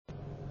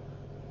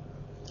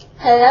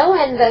Hello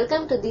and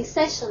welcome to this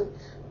session.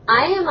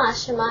 I am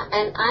Ashima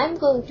and I am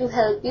going to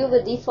help you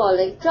with the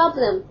following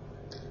problem.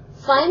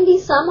 Find the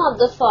sum of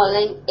the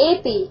following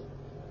AP.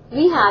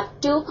 We have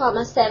 2,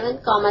 7,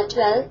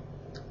 12,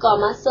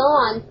 so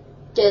on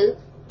till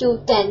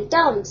 210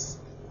 terms.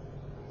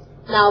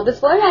 Now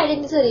before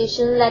writing the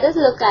solution, let us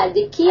look at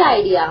the key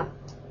idea.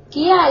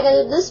 Key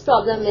idea of this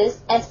problem is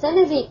Sn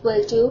is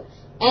equal to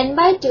n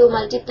by 2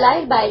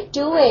 multiplied by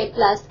 2a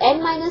plus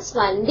n minus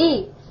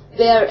 1d,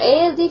 where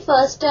a is the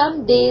first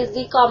term, d is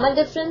the common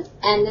difference,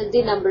 n is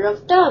the number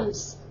of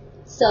terms.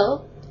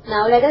 So,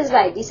 now let us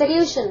write the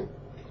solution.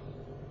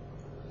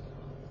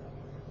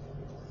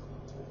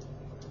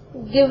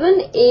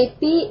 Given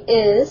AP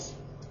is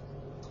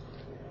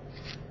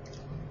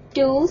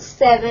 2,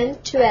 7,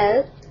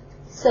 12,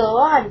 so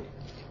on,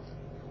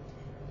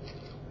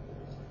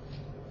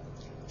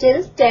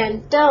 till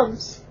 10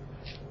 terms.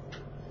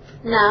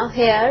 Now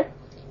here,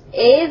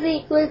 a is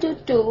equal to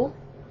 2,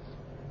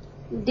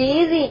 d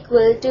is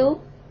equal to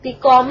the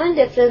common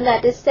difference,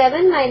 that is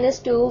 7 minus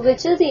 2,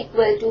 which is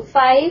equal to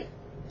 5,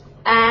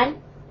 and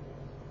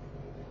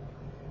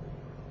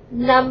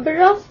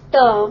number of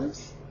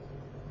terms,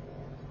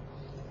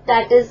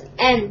 that is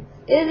n,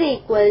 is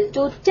equal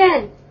to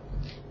 10.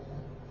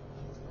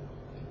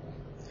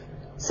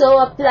 So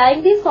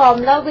applying the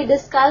formula we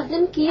discussed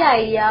in key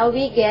idea,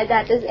 we get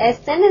that is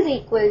Sn is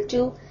equal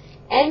to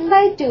n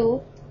by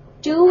 2,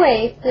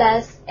 2a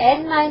plus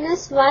n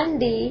minus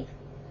 1d,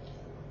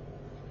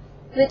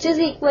 which is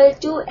equal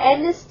to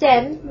n is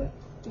 10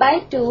 by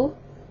 2,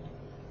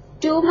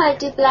 2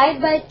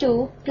 multiplied by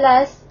 2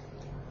 plus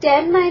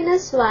 10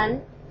 minus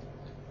 1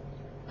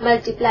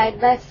 multiplied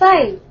by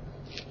 5,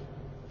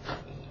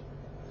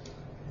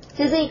 which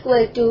is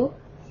equal to,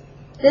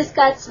 this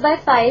cuts by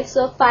 5,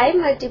 so 5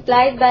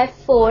 multiplied by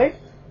 4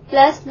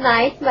 plus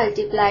 9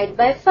 multiplied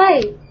by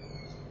 5,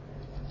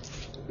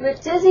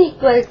 which is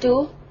equal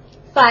to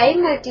 5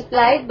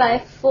 multiplied by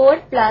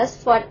 4 plus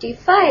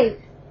 45,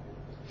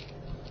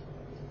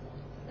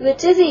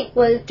 which is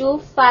equal to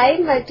 5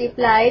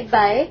 multiplied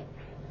by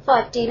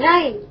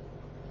 49,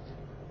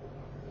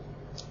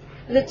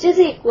 which is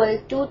equal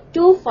to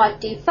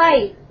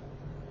 245.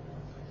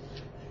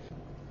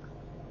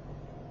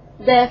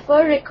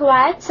 Therefore,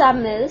 required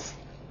sum is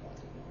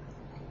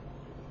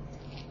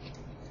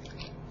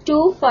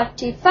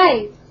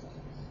 245.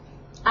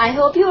 I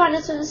hope you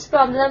understood this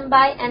problem.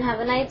 Bye and have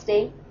a nice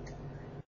day.